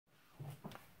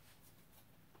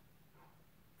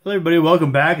Hello everybody,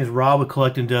 welcome back. It's Rob with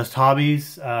Collecting Dust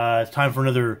Hobbies. It's time for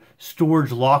another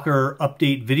storage locker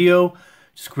update video.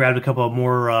 Just grabbed a couple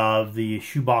more of the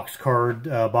shoebox card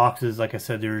boxes. Like I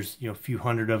said, there's a few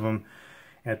hundred of them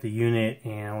at the unit,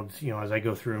 and as I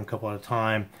go through them a couple at a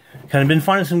time, kind of been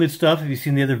finding some good stuff. If you've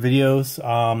seen the other videos,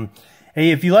 hey,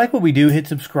 if you like what we do, hit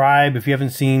subscribe. If you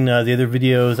haven't seen the other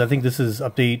videos, I think this is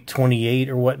update 28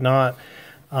 or whatnot.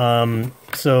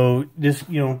 So just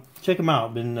check them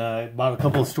out. Been bought a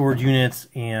couple of storage units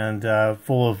and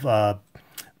full of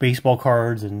baseball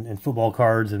cards and football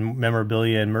cards and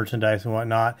memorabilia and merchandise and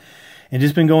whatnot, and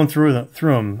just been going through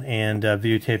them and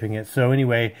videotaping it. So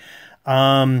anyway,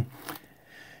 got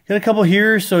a couple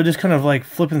here. So just kind of like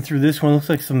flipping through this one. Looks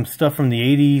like some stuff from the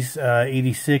 80s,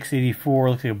 86, 84.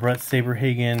 Looks like a Brett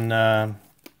Saberhagen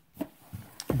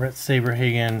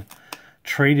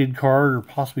traded card, or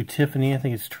possibly Tiffany. I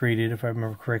think it's traded if I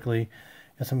remember correctly.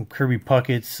 Got some Kirby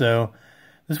Puckets. So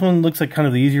this one looks like kind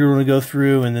of the easier one to go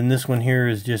through, and then this one here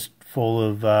is just full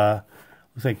of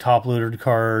looks like top loaded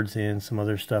cards and some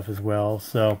other stuff as well.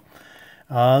 So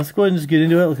let's go ahead and just get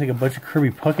into it. Looks like a bunch of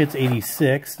Kirby Puckets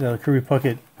 86. Now the Kirby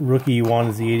Puckett rookie one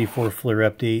is the 84 Flair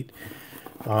update,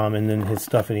 and then his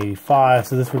stuff in 85.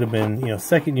 So this would have been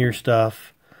second year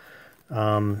stuff.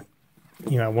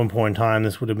 At one point in time,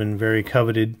 this would have been very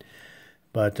coveted.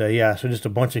 But yeah, so just a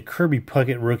bunch of Kirby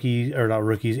Puckett rookies, or not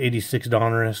rookies, 86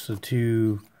 Donruss. So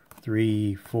 2,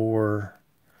 3, 4,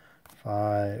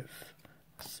 5,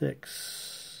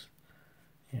 6,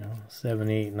 7,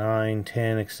 8, 9,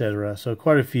 10, etc. So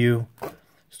quite a few.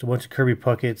 Just a bunch of Kirby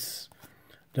Puckets,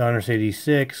 Donruss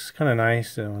 86, kind of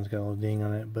nice. That one's got a little ding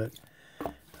on it, but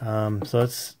so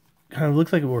it's kind of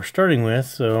looks like what we're starting with.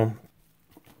 So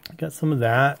got some of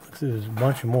that. Looks like there's a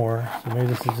bunch more. So maybe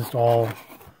this is just all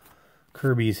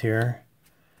Kirby's here.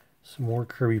 Some more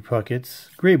Kirby Puckets.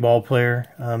 Great ball player.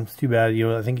 It's too bad,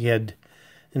 I think he had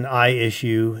an eye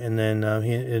issue, and then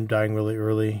he ended up dying really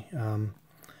early.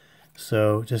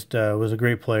 So just was a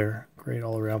great player. Great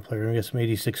all-around player. We got some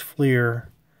 86 Fleer.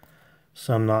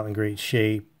 Some not in great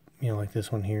shape, like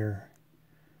this one here.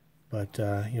 But,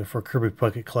 for a Kirby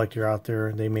Puckett collector out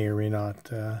there, they may or may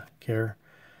not care.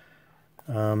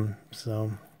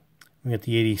 So we got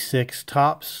the 86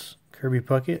 Topps Kirby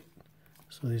Puckett.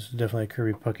 So these are definitely a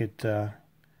Kirby Puckett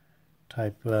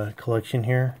type collection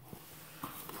here.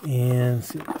 And let's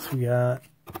see what else we got.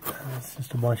 It's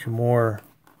just a bunch of more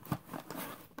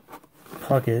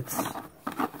Puckets.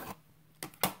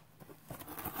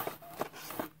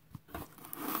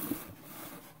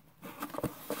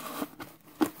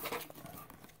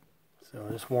 So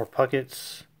just more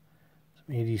Puckets.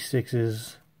 Some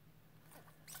 86s.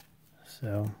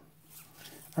 So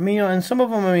and some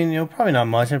of them, probably not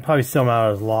much. I'd probably sell them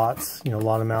out as lots,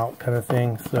 lot them out kind of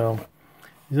thing. So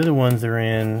these other ones are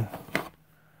in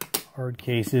hard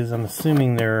cases. I'm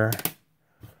assuming they're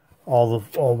all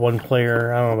one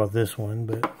player. I don't know about this one,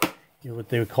 but what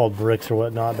they would call bricks or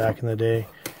whatnot back in the day.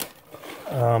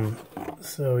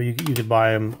 So you could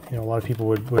buy them. A lot of people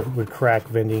would crack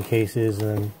vending cases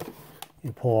and then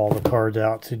you pull all the cards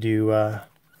out to do a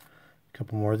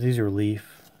couple more. These are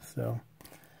Leaf. So.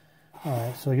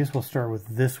 Alright, so I guess we'll start with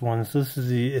this one. So this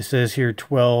is it says here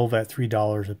 12 at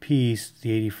 $3 a piece.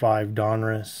 The 85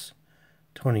 Donruss,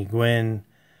 Tony Gwynn.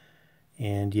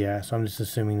 And yeah, so I'm just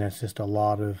assuming that's just a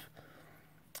lot of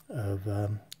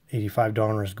 85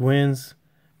 Donruss Gwynns.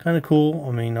 Kind of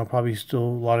cool. I'll probably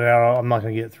still lot it out. I'm not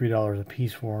going to get $3 a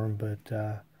piece for them,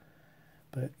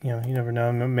 but you never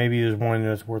know. Maybe there's one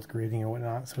that's worth grading or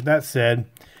whatnot. So with that said,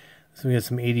 so we got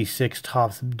some 86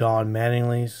 Topps Don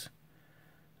Mattingly's.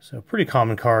 So pretty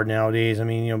common card nowadays.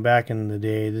 Back in the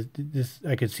day, this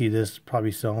I could see this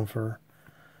probably selling for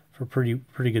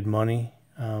pretty good money.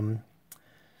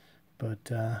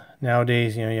 But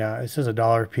nowadays, yeah, it says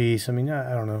 $1 a piece. I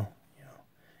don't know. You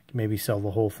can maybe sell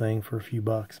the whole thing for a few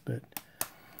bucks. But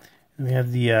we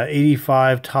have the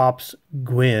 85 Topps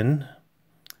Gwynn.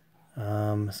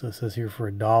 So it says here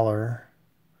for $1.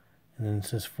 And then it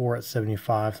says 4 at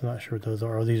 75. So I'm not sure what those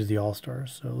are. Oh, these are the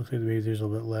All-Stars. So it looks like maybe there's a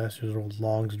little bit less. There's old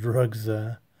Long's Drugs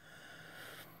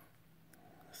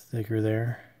sticker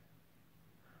there.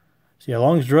 So yeah,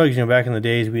 Long's Drugs, back in the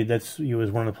days, it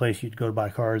was one of the places you'd go to buy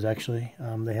cards, actually.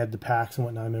 They had the packs and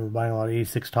whatnot. I remember buying a lot of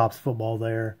 86 Topps football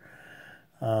there.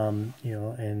 And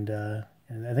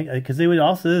I think, because they would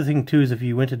also, the other thing too is if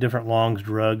you went to different Long's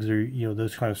Drugs or,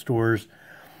 those kind of stores,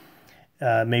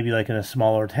 maybe like in a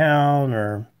smaller town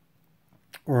or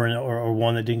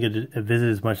one that didn't get a visit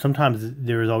as much. Sometimes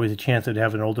there was always a chance that they'd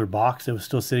have an older box that was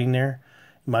still sitting there.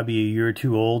 It might be a year or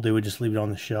two old. They would just leave it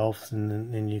on the shelves,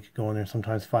 and then you could go in there and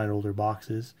sometimes find older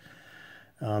boxes.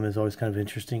 is always kind of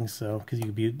interesting. So because you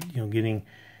could be getting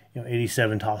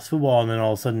 87 Topps football, and then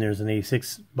all of a sudden there's an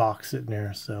 86 box sitting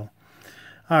there. So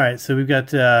all right, so we've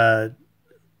got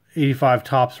 85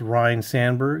 Topps Ryan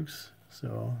Sandbergs.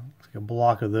 So it's like a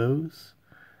block of those.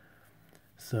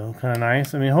 So kind of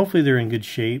nice. I mean, hopefully they're in good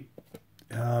shape.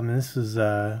 And this is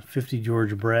 50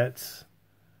 George Brett's.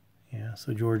 Yeah,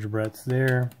 so George Brett's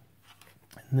there.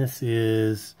 And this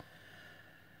is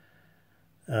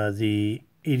the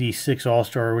 86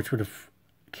 All-Star, which would have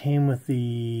came with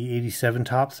the 87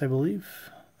 Topps, I believe.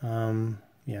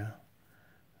 Yeah.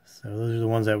 So those are the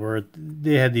ones that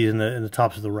they had these in the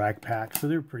tops of the rack pack, so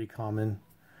they're pretty common.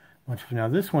 Now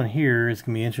this one here is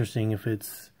going to be interesting if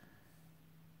it's,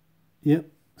 yep.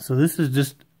 So this is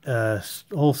just a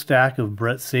whole stack of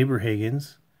Brett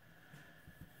Saberhagens.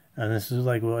 And this is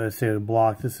like what I said, a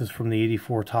block. This is from the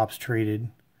 84 Topps traded.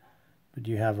 But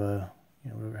you have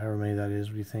however many that is.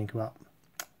 What do you think? About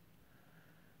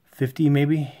 50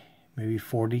 maybe? Maybe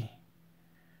 40.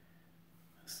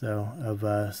 So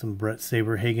of some Brett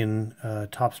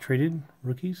Saberhagen Topps traded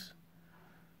rookies.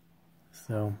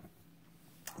 So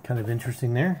kind of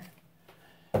interesting there.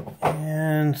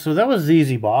 And so that was the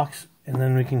easy box. And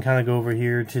then we can kind of go over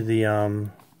here to the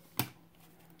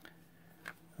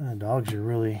dogs are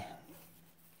really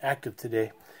active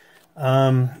today.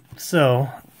 So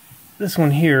this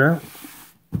one here,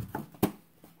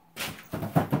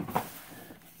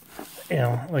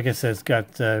 like I said, it's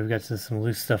got we've got some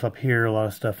loose stuff up here, a lot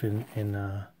of stuff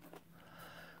in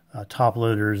top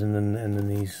loaders, and then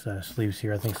these sleeves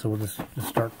here. I think so. We'll just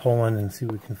start pulling and see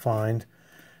what we can find.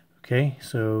 Okay,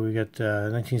 so we got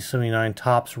 1979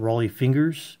 Topps Rollie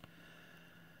Fingers.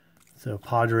 So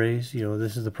Padres,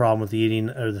 this is the problem with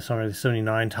the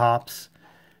 79 Topps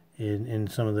in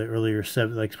some of the earlier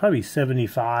probably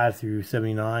 75 through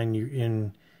 79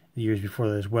 in the years before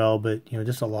that as well, but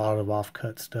just a lot of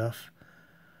off-cut stuff.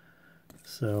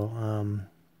 So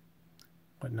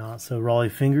whatnot. So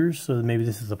Rollie Fingers. So maybe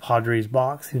this is a Padres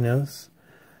box. Who knows?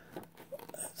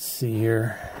 Let's see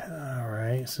here. All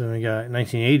right. So we got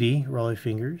 1980 Rollie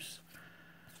Fingers.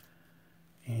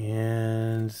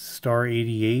 And Star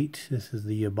 88. This is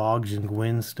the Boggs and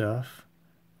Gwynn stuff.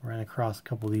 Ran across a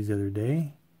couple of these the other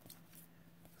day.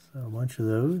 So a bunch of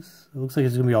those. It looks like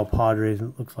it's going to be all Padres.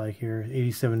 It looks like here.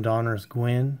 87 Donruss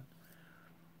Gwynn.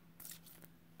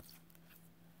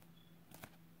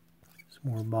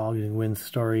 Some more Boggs and Gwynn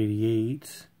Star 88.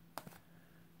 Some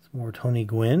more Tony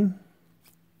Gwynn.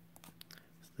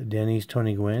 It's the Denny's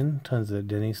Tony Gwynn. Tons of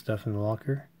Denny's stuff in the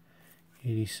locker.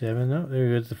 87. Oh, there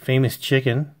goes the Famous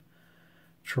Chicken.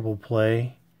 Triple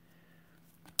play.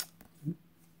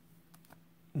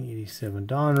 87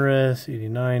 Donruss,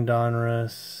 89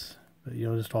 Donruss, but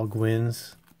just all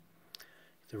Gwynns.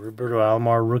 The Roberto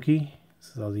Alomar rookie.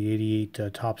 This is all the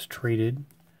 88 Topps traded.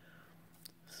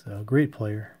 So great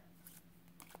player.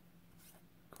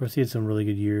 Of course, he had some really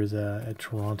good years at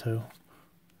Toronto.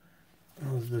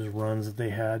 Those runs that they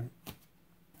had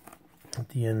at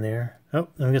the end there. Oh,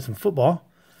 then we got some football.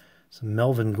 Some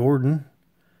Melvin Gordon.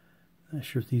 Not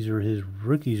sure if these are his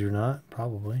rookies or not.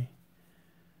 Probably.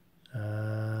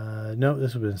 No,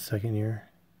 this would have been second year.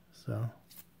 So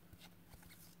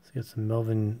let's get some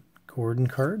Melvin Gordon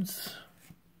cards.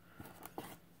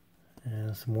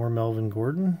 And some more Melvin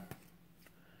Gordon.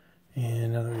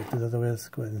 And now that we get to the other way, let's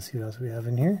go ahead and see what else we have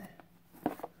in here.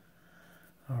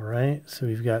 Alright, so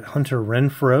we've got Hunter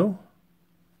Renfroe.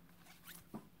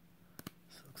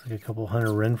 So looks like a couple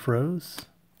Hunter Renfroes.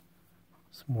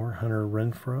 Some more Hunter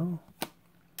Renfroe.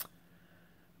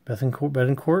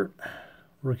 Betancourt.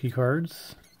 Rookie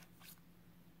cards.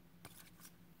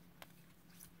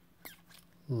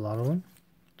 A lot of them.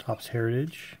 Topps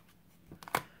Heritage.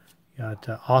 Got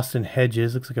Austin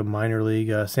Hedges. Looks like a minor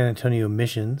league San Antonio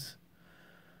Missions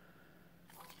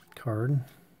card.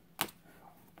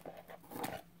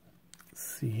 Let's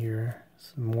see here.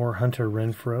 Some more Hunter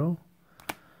Renfroe.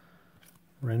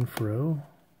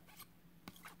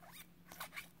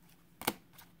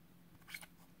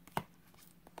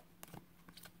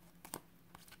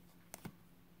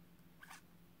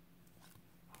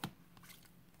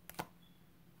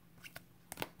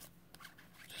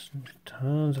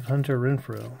 Tons of Hunter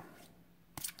Renfroe.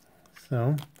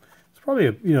 So it's probably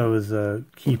was a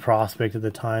key prospect at the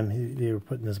time. They were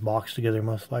putting this box together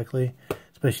most likely,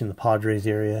 especially in the Padres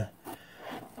area.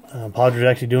 Padres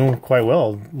actually doing quite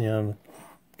well.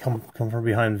 Come from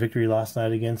behind victory last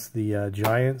night against the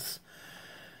Giants.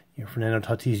 Fernando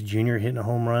Tatis Jr. hitting a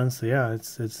home run. So yeah,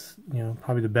 it's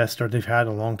probably the best start they've had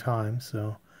in a long time.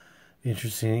 So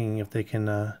interesting if they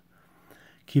can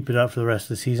keep it up for the rest of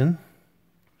the season.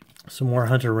 Some more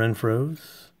Hunter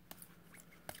Renfroes.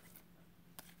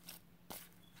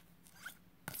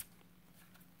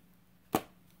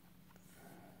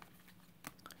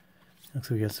 Looks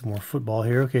like we got some more football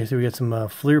here. Okay, so we got some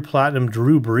Fleer Platinum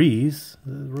Drew Brees. Is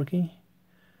that a rookie?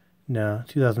 No,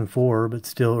 2004, but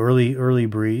still early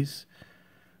Brees.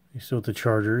 He's still at the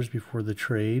Chargers before the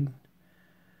trade.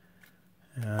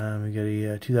 We got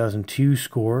a 2002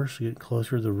 score, so getting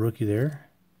closer to the rookie there.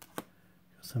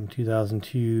 Some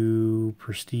 2002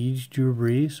 Prestige Drew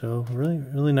Brees, so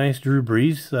really nice Drew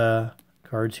Brees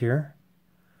cards here.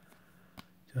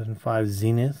 2005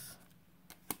 Zenith.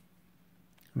 I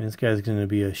mean, this guy's going to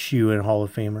be a shoe-in Hall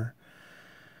of Famer.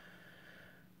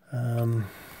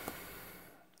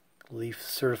 Leaf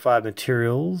Certified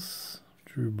Materials,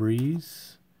 Drew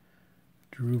Brees.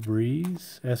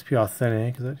 SP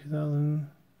Authentic, is that 2000?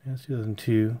 Yeah, it's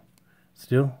 2002.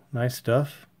 Still, nice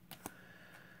stuff.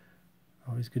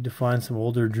 Always good to find some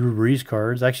older Drew Brees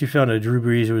cards. I actually found a Drew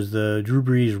Brees. It was the Drew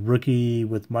Brees rookie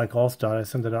with Mike Allstott. I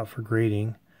sent it out for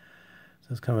grading. So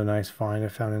it's kind of a nice find I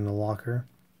found in the locker.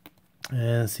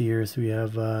 And let's see here. So we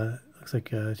have, looks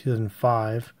like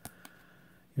 2005.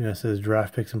 You know, it says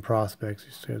draft picks and prospects.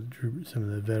 We still got some of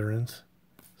the veterans.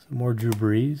 Some more Drew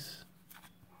Brees.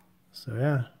 So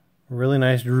yeah, really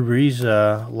nice Drew Brees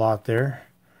lot there.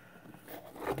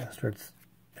 That starts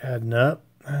adding up.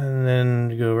 And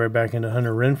then go right back into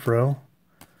Hunter Renfrow.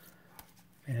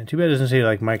 And too bad it doesn't say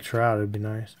like Mike Trout. It'd be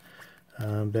nice.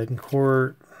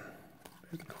 Betancourt.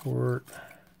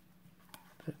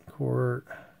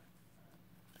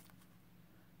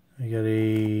 We got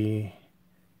a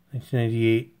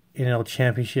 1998 NL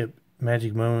Championship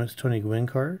Magic Moments Tony Gwynn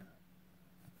card.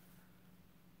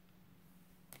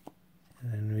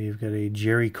 And then we've got a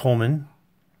Jerry Coleman.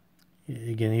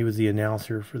 Again, he was the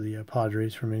announcer for the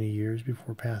Padres for many years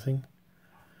before passing.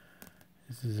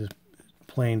 This is just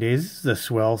plain days. This is the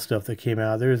swell stuff that came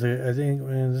out. There's a, I think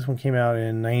this one came out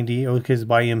in 90. Okay, it's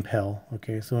by Impel.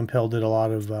 Okay, so Impel did a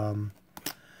lot of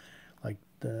like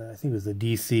I think it was the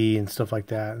DC and stuff like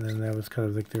that. And then that was kind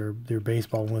of like their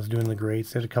baseball one was doing the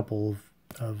greats. They had a couple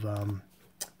of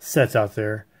sets out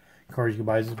there. Cards you can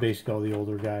buy. This is basically all the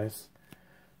older guys.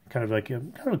 Kind of like a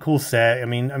cool set. I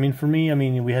mean, for me,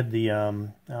 we had the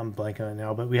I'm blanking on it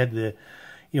now, but we had the,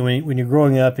 you know, when you're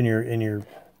growing up and you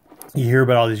hear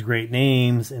about all these great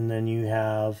names, and then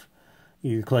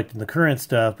you're collecting the current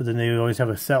stuff, but then they always have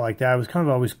a set like that. It was kind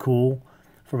of always cool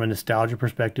from a nostalgia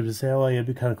perspective to say, oh, it'd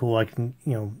be kind of cool. Like, you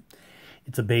know,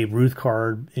 it's a Babe Ruth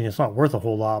card, and it's not worth a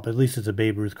whole lot, but at least it's a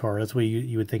Babe Ruth card. That's what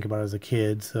you would think about as a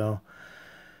kid. So.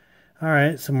 All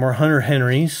right, some more Hunter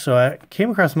Henrys. So I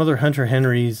came across some other Hunter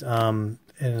Henrys in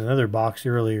another box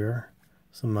earlier.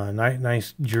 Some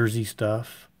nice jersey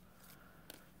stuff.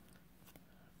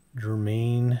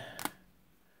 Jermaine,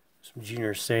 some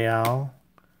Junior Seau,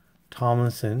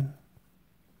 Tomlinson.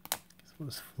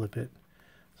 Let's flip it.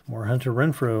 Some more Hunter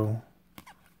Renfrow.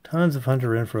 Tons of Hunter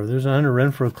Renfrow. There's a Hunter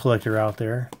Renfrow collector out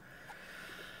there.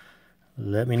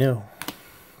 Let me know.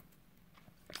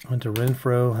 Hunter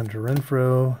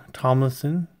Renfrow,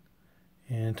 Tomlinson,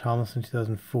 and Tomlinson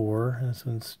 2004. And this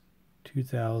one's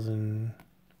 2000.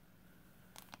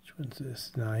 Which one's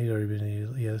this? No, he'd already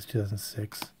been. Yeah, it's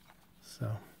 2006.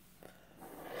 So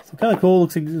kind of cool.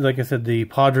 Looks like I said, the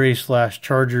Padres /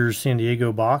 Chargers San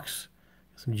Diego box.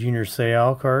 Some Junior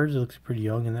Seau cards. It looks pretty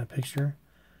young in that picture.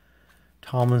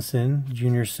 Tomlinson,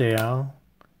 Junior Seau,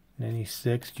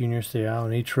 96, Junior Seau,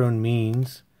 and Atrone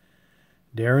Means.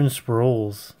 Darren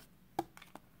Sproles,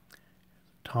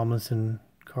 Tomlinson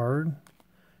card.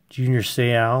 Junior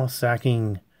Seau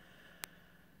sacking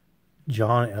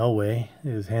John Elway.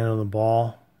 His hand on the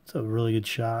ball. It's a really good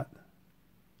shot.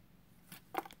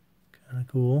 Kind of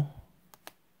cool.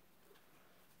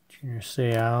 Junior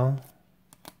Seau.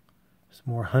 Some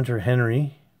more Hunter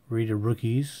Henry. Rated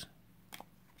rookies.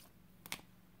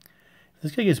 If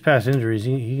this guy gets past injuries,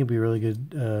 he can be really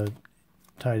good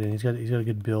tight end. He's got a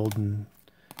good build and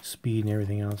speed and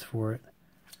everything else for it.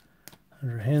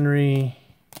 Hunter Henry.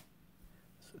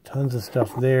 So tons of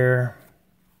stuff there.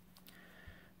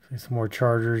 Some more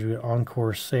Chargers. We got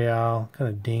Encore Seau. Kind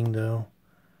of dinged though.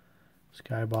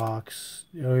 Skybox.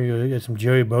 Oh, you got some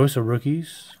Joey Bosa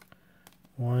rookies.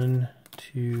 1,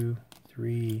 2,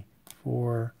 3,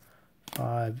 4,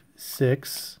 5,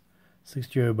 6. 6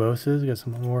 Joey Bosas. We got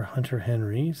some more Hunter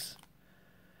Henrys.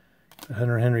 The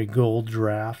Hunter Henry Gold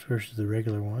Draft versus the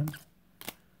regular one.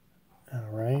 All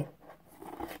right.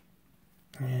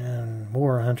 And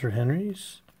more Hunter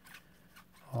Henrys.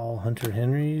 All Hunter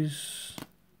Henrys.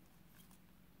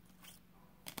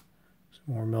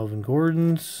 Some more Melvin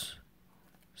Gordons.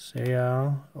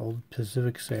 Seau. Old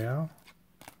Pacific Seau.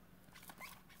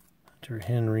 Hunter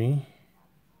Henry.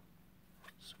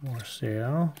 Some more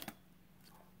Seau.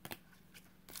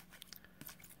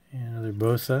 And another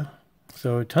Bosa.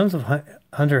 So tons of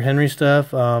Hunter Henry stuff.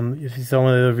 If you saw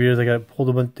one of the other videos, I got pulled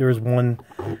a bunch. There was one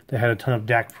that had a ton of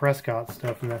Dak Prescott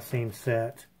stuff in that same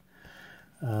set.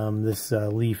 This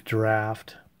Leaf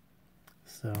Draft.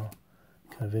 So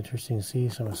kind of interesting to see.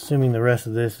 So I'm assuming the rest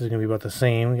of this is going to be about the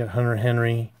same. We got Hunter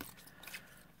Henry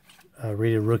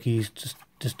rated rookies,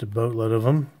 just a boatload of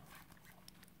them.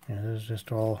 Yeah, those are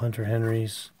just all Hunter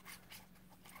Henrys.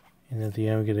 And at the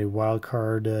end, we get a wild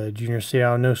card Junior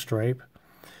Seau, no stripe.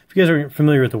 If you guys are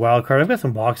familiar with the wild card, I've got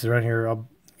some boxes around here. I'll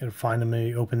gotta find them,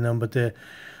 maybe open them. But the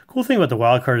cool thing about the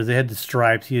wild card is they had the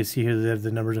stripes. You see here they have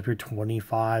the numbers up here,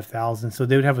 25,000. So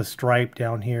they would have a stripe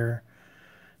down here.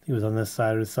 I think it was on this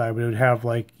side or the side, but it would have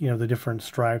like, you know, the different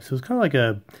stripes. So it was kind of like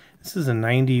a, this is a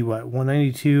 90, what,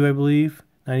 192, I believe,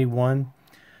 91.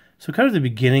 So kind of the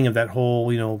beginning of that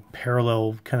whole, you know,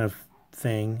 parallel kind of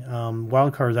thing.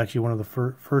 Wildcard is actually one of the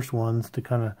first ones to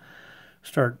kind of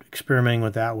start experimenting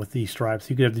with that with these stripes.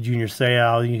 You could have the Junior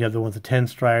Seau, you could have the ones the 10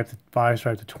 stripe, the 5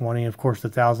 stripe, the 20, of course the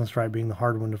 1,000 stripe being the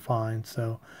hard one to find.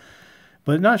 So,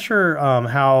 but not sure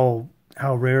how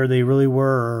rare they really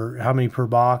were or how many per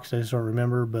box. I just don't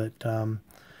remember. But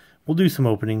we'll do some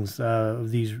openings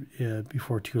of these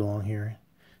before too long here.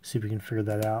 See if we can figure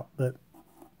that out. But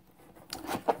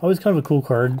always kind of a cool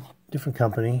card, different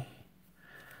company.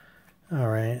 All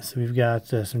right, so we've got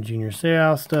some Junior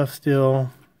Seau stuff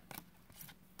still.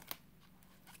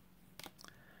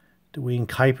 Dwayne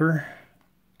Kuiper,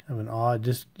 kind of an odd,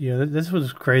 just, you know, this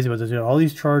was crazy about this. You know, all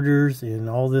these Chargers and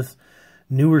all this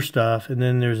newer stuff, and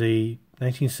then there's a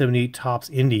 1978 Topps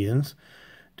Indians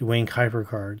Dwayne Kuiper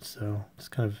card. So it's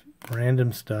kind of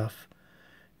random stuff.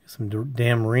 Some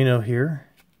Dan Marino here.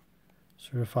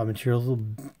 Certified materials, a little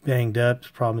banged up. The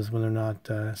problem is when they're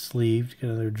not sleeved.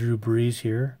 Got another Drew Brees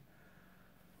here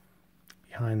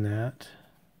behind that.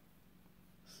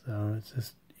 So it's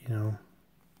just, you know,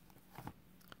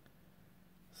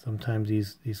 sometimes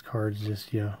these cards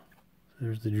just, you know,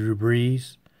 there's the Drew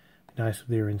Brees. Nice if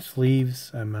they were in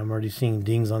sleeves. I'm already seeing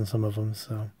dings on some of them.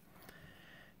 So,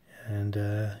 and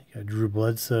got Drew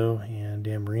Bledsoe and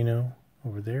Dan Marino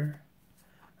over there.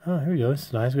 Oh, here we go.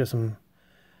 It's nice. We got some.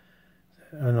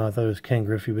 I don't know. I thought it was Ken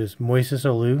Griffey, but it's Moises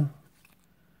Alou,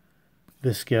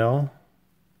 Vizquel,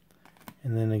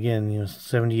 and then again, you know,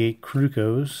 78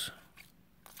 Krucos,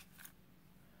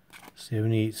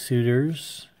 78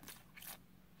 Suitors,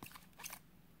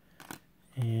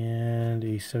 and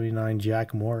a 79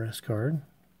 Jack Morris card.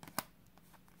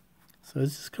 So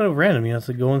it's just kind of random, you know, it's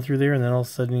like going through there, and then all of a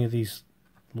sudden you have these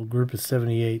little group of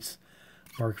 78s.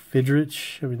 Mark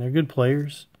Fidrich, I mean, they're good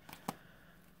players.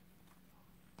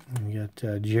 And we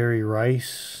got Jerry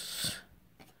Rice,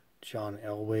 John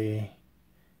Elway,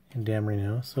 and Dan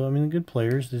Marino. So, I mean, good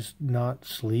players, just not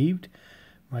sleeved.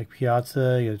 Mike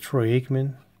Piazza, you got Troy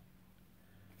Aikman,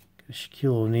 got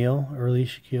Shaquille O'Neal, early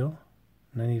Shaquille,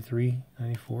 93,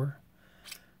 94.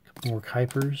 A couple more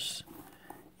Kuipers.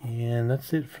 And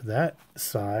that's it for that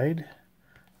side.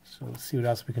 So let's see what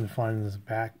else we can find in this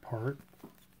back part.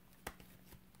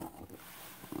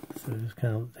 So just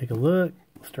kind of take a look.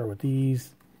 We'll start with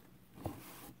these.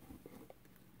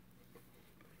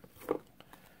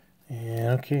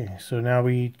 And okay, so now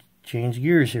we change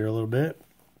gears here a little bit.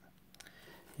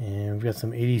 And we've got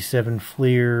some 87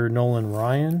 Fleer Nolan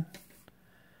Ryan.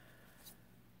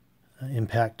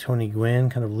 Impact Tony Gwynn,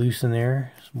 kind of loose in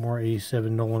there. Some more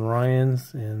 87 Nolan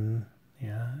Ryans. And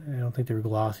yeah, I don't think they were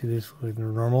glossy. They just look like they're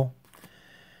normal.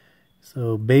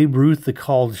 So Babe Ruth, the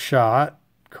Called Shot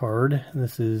card.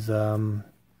 This is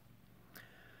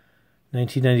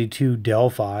 1992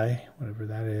 Delphi, whatever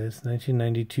that is.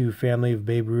 1992 Family of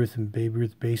Babe Ruth and Babe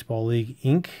Ruth Baseball League,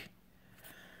 Inc.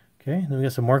 Okay, then we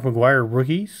got some Mark McGwire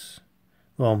rookies.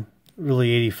 Well,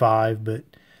 really 85, but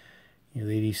you know,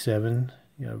 the 87.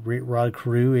 You know, Rod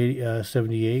Carew,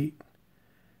 78.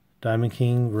 Diamond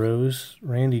King, Rose.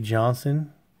 Randy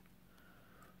Johnson.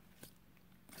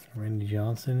 You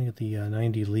got the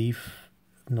 90 Leaf,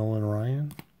 Nolan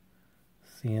Ryan.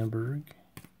 Sandberg.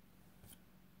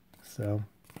 So,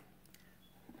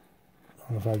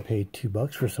 I don't know if I'd pay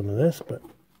 $2 for some of this, but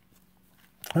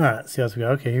alright, see how else we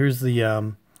got. Okay, here's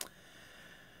the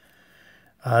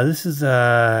this is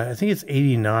I think it's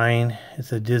 89.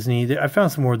 It's a Disney. I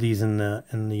found some more of these in the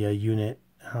unit.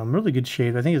 Really good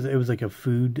shape. I think it was like a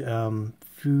food I can't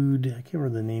remember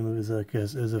the name. It was like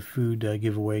a food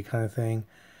giveaway kind of thing.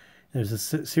 There's a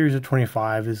series of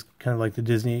 25 is kind of like the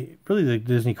Disney, really the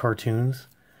Disney cartoons.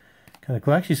 Kind of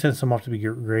cool. I actually sent some off to be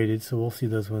graded, so we'll see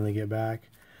those when they get back.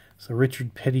 So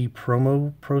Richard Petty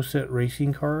promo Pro Set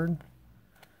Racing card.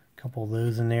 A couple of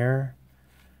those in there.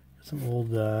 Some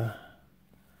old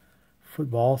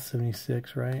football,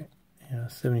 76, right? Yeah,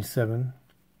 77.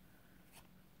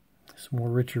 Some more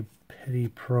Richard Petty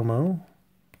promo.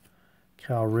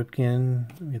 Cal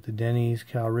Ripken. We get the Denny's,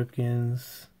 Cal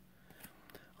Ripkins.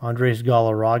 Andres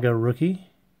Galarraga, rookie.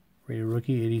 Rated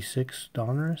rookie, 86,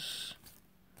 Donruss.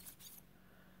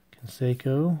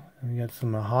 Canseco. And we got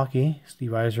some hockey.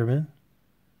 Steve Yzerman.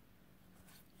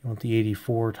 You want the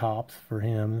 84 tops for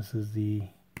him. This is the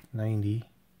 90.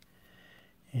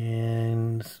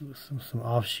 And some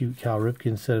offshoot Cal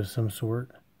Ripken set of some sort.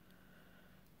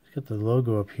 It's got the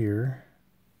logo up here.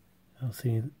 I don't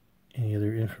see any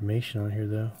other information on here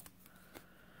though.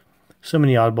 So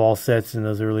many oddball sets in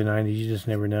those early 90s, you just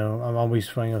never know. I'm always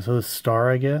finding out. So this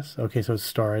Star, I guess. Okay, so it's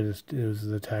Star. It was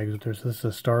the tags up there. So this is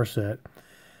a Star set.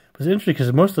 But it's interesting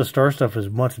because most of the Star stuff is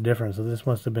much different. So this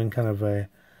must have been kind of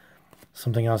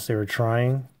something else they were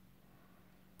trying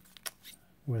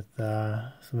with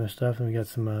some of the stuff. And we got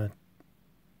some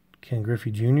Ken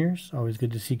Griffey Jr.'s. Always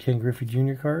good to see Ken Griffey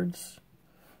Jr. cards.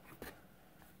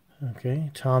 Okay,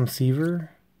 Tom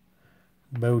Seaver,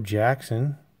 Bo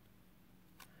Jackson.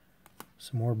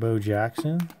 Some more Bo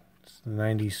Jackson. It's the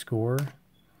 90 score.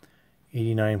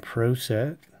 89 Pro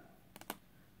set.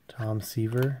 Tom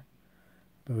Seaver.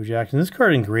 Bo Jackson. This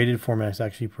card in graded format is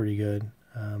actually pretty good.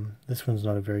 This one's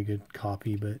not a very good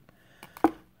copy, but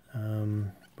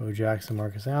Bo Jackson,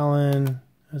 Marcus Allen.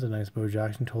 That's a nice Bo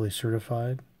Jackson, totally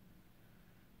certified.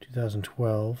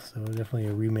 2012, so definitely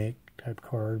a remake type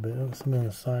card, but something on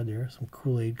the side there. Some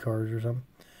Kool-Aid cards or something.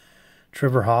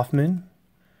 Trevor Hoffman.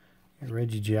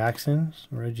 Reggie Jackson,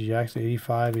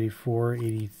 85, 84,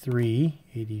 83,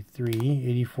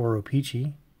 84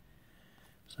 O-Pee-Chee.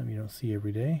 Something you don't see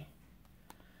every day.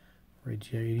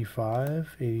 Reggie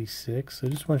 85, 86. So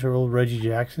just a bunch of old Reggie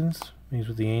Jacksons. He's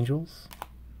with the Angels.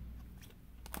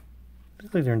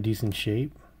 Looks like they're in decent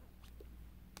shape.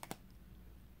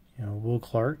 You know, Will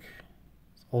Clark.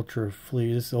 Ultra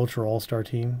Fleet. This is Ultra All-Star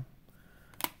team.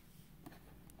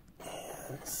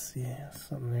 Let's see,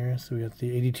 something there. So we got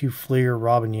the 82 Fleer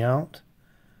Robin Yount.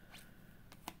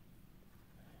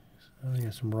 So we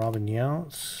got some Robin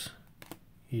Younts.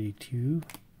 82.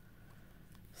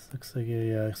 This looks like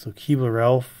a so Keebler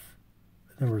Elf,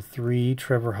 number 3,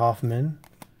 Trevor Hoffman.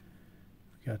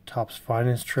 We got Topps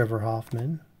Finest, Trevor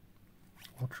Hoffman.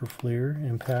 Ultra Fleer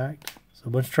Impact. So a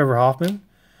bunch of Trevor Hoffman,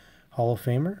 Hall of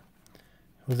Famer.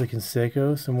 Jose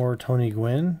Canseco, some more Tony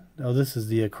Gwynn. Oh, this is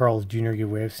the Carl's Jr.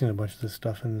 giveaway. I've seen a bunch of this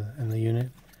stuff in the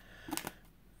unit.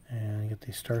 And you get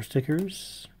these star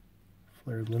stickers.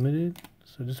 Flair Limited.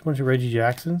 So just a bunch of Reggie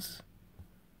Jacksons.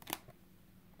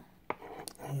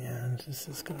 And this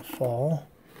is going to fall.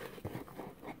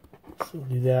 So we'll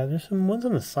do that. There's some ones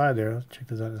on the side there. Let's check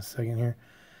those out in a second here.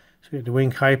 So we got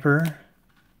Dwayne Kuiper.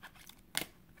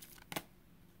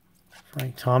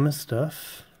 Frank Thomas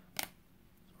stuff.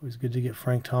 Always good to get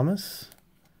Frank Thomas.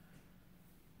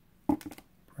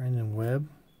 Brandon Webb.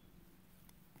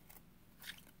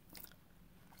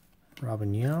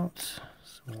 Robin Yount.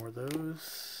 Some more of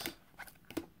those.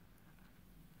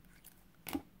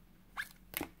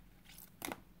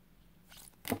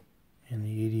 And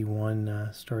the 81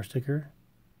 star sticker.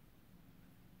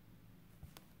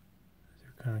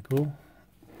 They're kind of cool.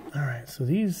 Alright, so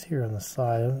these here on the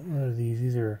side, what are these?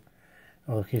 These are,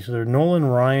 okay, so they're Nolan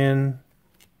Ryan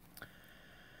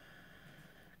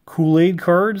Kool-Aid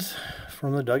cards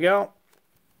from the dugout.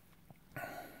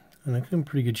 And they're in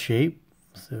pretty good shape.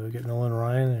 So we got Nolan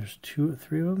Ryan. There's 3 of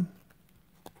them.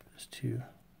 There's 2.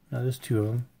 No, there's 2 of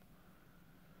them.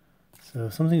 So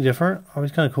something different.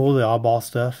 Always kind of cool, the oddball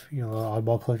stuff. You know, the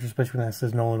oddball collector, especially when that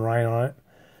says Nolan Ryan on it.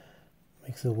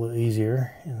 Makes it a little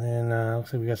easier. And then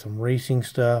looks like we got some racing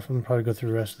stuff. I'm going to probably go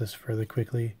through the rest of this fairly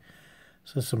quickly.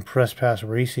 So some press pass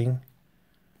racing.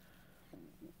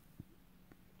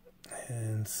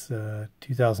 And it's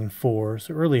 2004,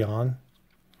 so early on.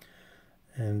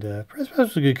 And Press Pass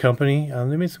was a good company.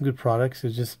 They made some good products.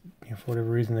 It's just, you know, for whatever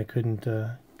reason they couldn't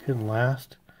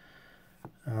last.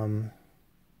 So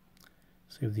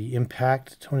we have the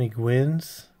Impact Tony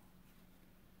Gwynn's.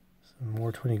 Some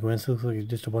more Tony Gwynn's. So it looks like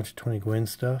just a bunch of Tony Gwynn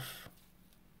stuff.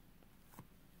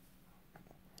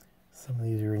 Some of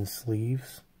these are in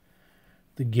sleeves.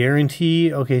 The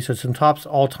Guarantee. Okay, so some Topps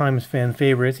all-time fan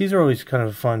favorites. These are always kind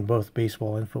of fun, both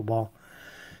baseball and football.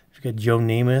 You've got Joe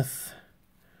Namath.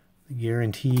 The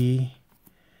Guarantee.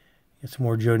 Get some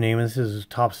more Joe Namath. This is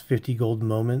Topps 50 Gold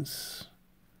Moments.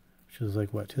 Which was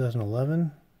like, what,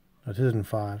 2011? No,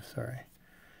 2005, sorry.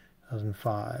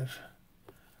 2005.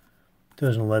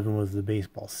 2011 was the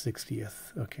baseball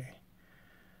 60th. Okay.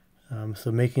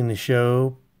 So Making the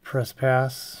Show, Press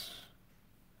Pass.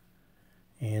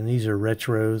 And these are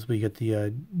retros. We get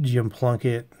the Jim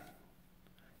Plunkett.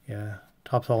 Yeah,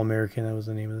 Topps All-American, that was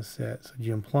the name of the set. So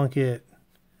Jim Plunkett.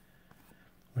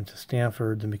 Went to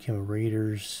Stanford, then became a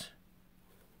Raiders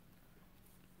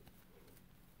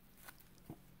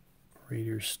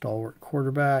stalwart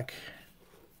quarterback.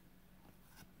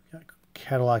 Got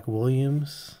Cadillac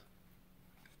Williams,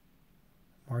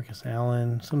 Marcus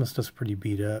Allen. Some of the stuff's pretty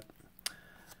beat up.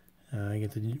 You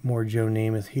get the more Joe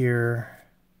Namath here.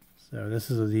 So this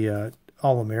is the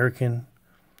All-American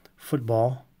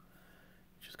football,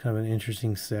 which is kind of an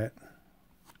interesting set.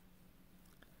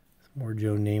 Some more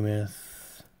Joe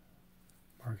Namath,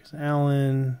 Marcus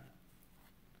Allen.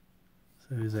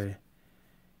 So there's a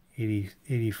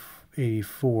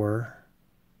 84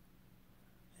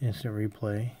 instant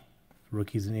replay.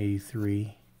 Rookies in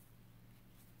 83.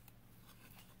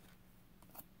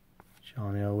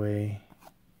 John Elway.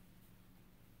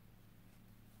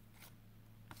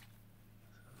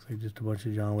 Looks like just a bunch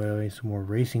of John Elway. Some more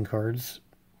racing cards.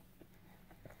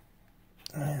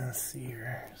 And let's see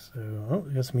here. So, oh,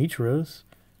 we got some Ichiros.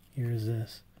 Here's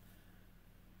this.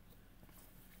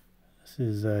 This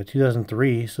is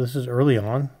 2003, so this is early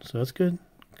on, so that's good.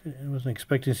 I wasn't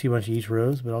expecting to see a bunch of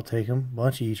Ichiros, but I'll take them.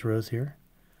 Bunch of Ichiros here.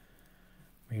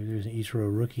 Maybe there's an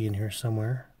Ichiro rookie in here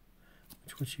somewhere.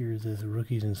 Which year is this?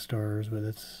 Rookies and Stars, but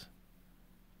it's...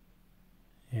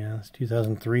 Yeah, it's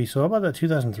 2003. So how about that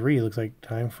 2003? It looks like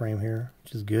time frame here,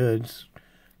 which is good. It's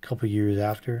a couple years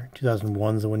after.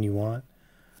 2001 is the one you want.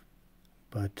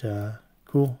 But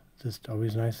cool. Just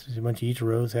always nice to see a bunch of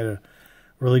Ichiros. Had a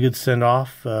really good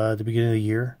send-off at the beginning of the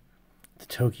year. The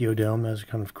Tokyo Dome. That was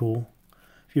kind of cool.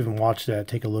 If you haven't watched that,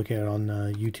 take a look at it on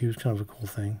YouTube. It's kind of a cool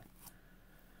thing.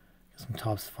 Got some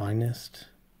Topps Finest.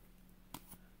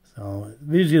 So, the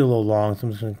video's getting a little long, so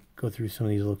I'm just going to go through some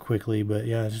of these a little quickly. But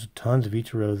yeah, just tons of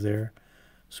Ichiros there.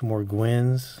 Some more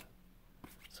Gwynns.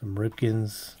 Some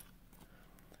Ripkins.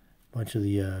 A bunch of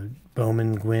the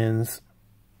Bowman Gwynns.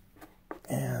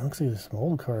 Yeah, looks like there's some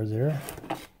old cards there.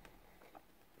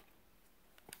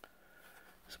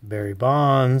 Some Barry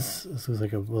Bonds. This looks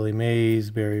like a Willie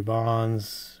Mays, Barry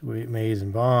Bonds, Mays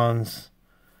and Bonds.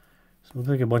 So it looks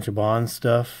like a bunch of Bonds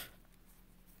stuff.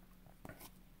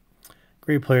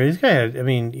 Great player. This guy had, I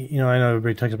mean, you know, I know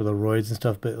everybody talks about the roids and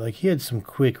stuff, but like he had some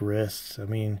quick wrists. I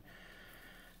mean,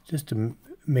 just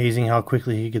amazing how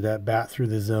quickly he could get that bat through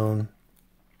the zone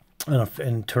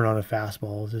and turn on a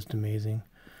fastball. Just amazing.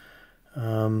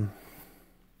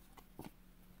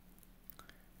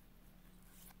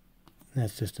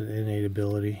 That's just an innate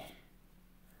ability.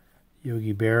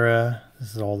 Yogi Berra.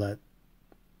 This is all that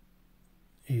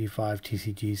 85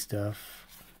 TCG stuff.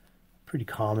 Pretty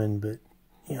common, but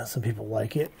you know, some people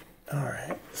like it.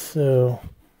 Alright, so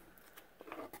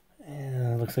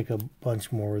and it looks like a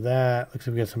bunch more of that. Looks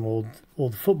like we got some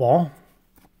old football.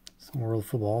 Some more old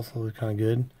football, so they're kind of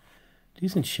good.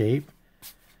 Decent shape.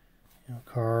 You know,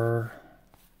 Carr.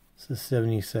 This is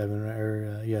 77, right?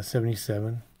 Or yeah,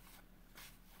 77.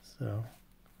 So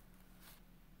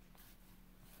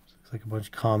looks like a bunch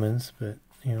of commons, but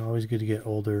you know, always good to get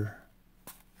older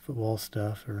football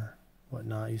stuff or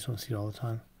whatnot. You just don't see it all the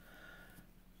time.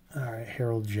 All right,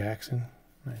 Harold Jackson,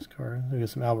 nice card. We got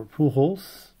some Albert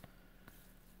Pujols.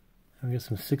 And we got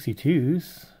some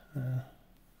 62s.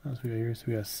 What else we got here? So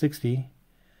we got 60.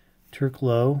 Turk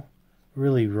Lowe,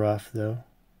 really rough though.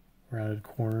 Rounded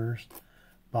corners.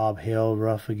 Bob Hale,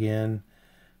 rough again.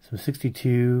 Some 62.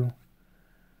 You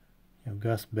know,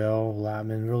 Gus Bell,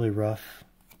 Latman, really rough.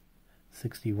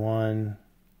 61.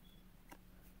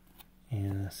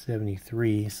 And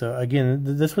 73. So again,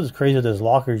 this was crazy with those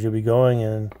lockers. You'll be going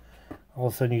and all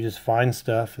of a sudden you just find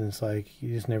stuff and it's like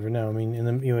you just never know. I mean, in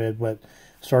the, you know, what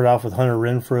started off with Hunter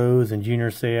Renfro's and Junior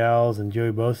Seau's and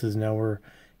Joey Bosa's. Now we're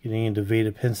getting into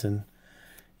Veda Pinson.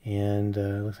 And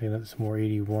looks like some more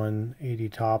 80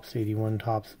 Topps, 81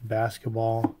 Topps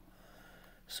basketball.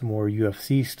 Some more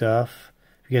UFC stuff.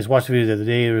 If you guys watched the video the other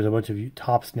day, there was a bunch of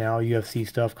Topps Now UFC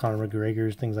stuff, Conor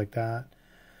McGregor's, things like that.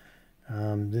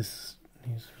 These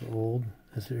are old.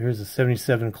 Here's a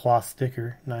 77 cloth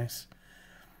sticker. Nice.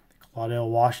 Claudell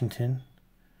Washington.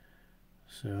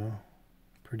 So,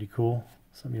 pretty cool.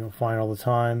 Something you don't find all the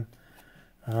time.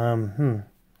 Shutout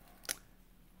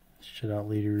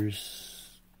leaders.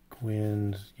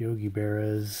 Gwynns, Yogi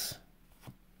Berras,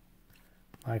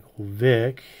 Michael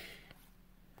Vick,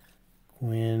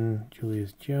 Gwynn,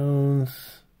 Julius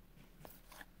Jones.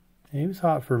 And he was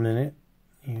hot for a minute.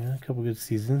 Yeah, a couple good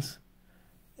seasons.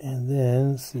 And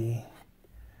then, let's see.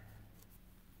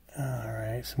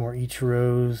 Alright, some more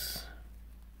Ichiros.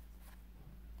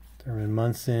 Thurman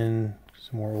Munson.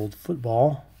 Some more old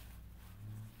football.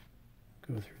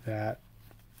 Go through that.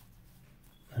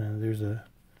 There's a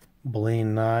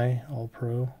Blaine Nye,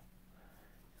 All-Pro.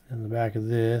 In the back of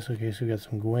this, okay, so we got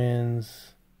some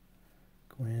Gwynns,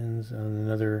 Twins, and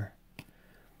another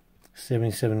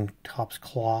 77 Topps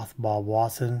cloth, Bob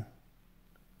Watson.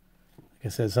 Like I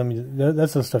said,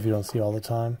 that's the stuff you don't see all the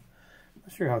time.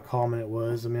 Not sure how common it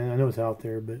was. I mean, I know it's out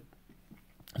there, but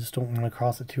I just don't run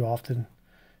across it too often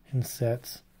in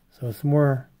sets. So it's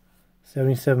more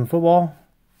 77 football.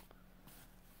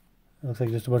 It looks like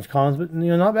just a bunch of commons, but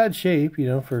not bad shape,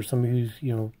 for somebody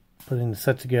who's putting the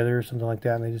set together or something like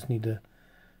that, and they just need to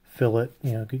fill it.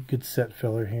 Good set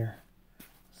filler here.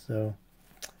 So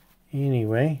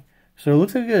anyway, so it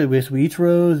looks like good. We have some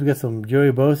Ichiros, we got some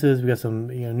Joey Boses, we got some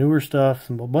newer stuff,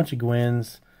 a bunch of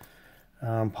Gwens,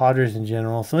 Padres in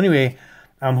general. So anyway,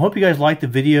 hope you guys liked the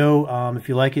video. If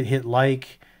you like it, hit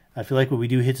like. If you like what we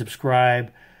do, hit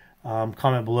subscribe.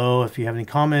 Comment below if you have any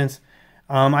comments.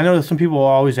 I know that some people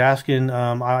are always asking.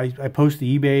 I post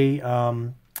the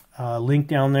eBay link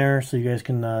down there, so you guys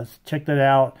can check that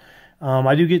out.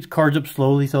 I do get cards up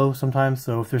slowly sometimes,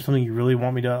 so if there's something you really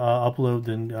want me to upload,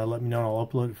 then let me know and I'll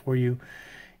upload it for you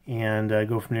and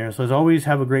go from there. So as always,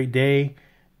 have a great day.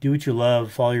 Do what you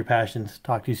love. Follow your passions.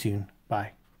 Talk to you soon.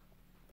 Bye.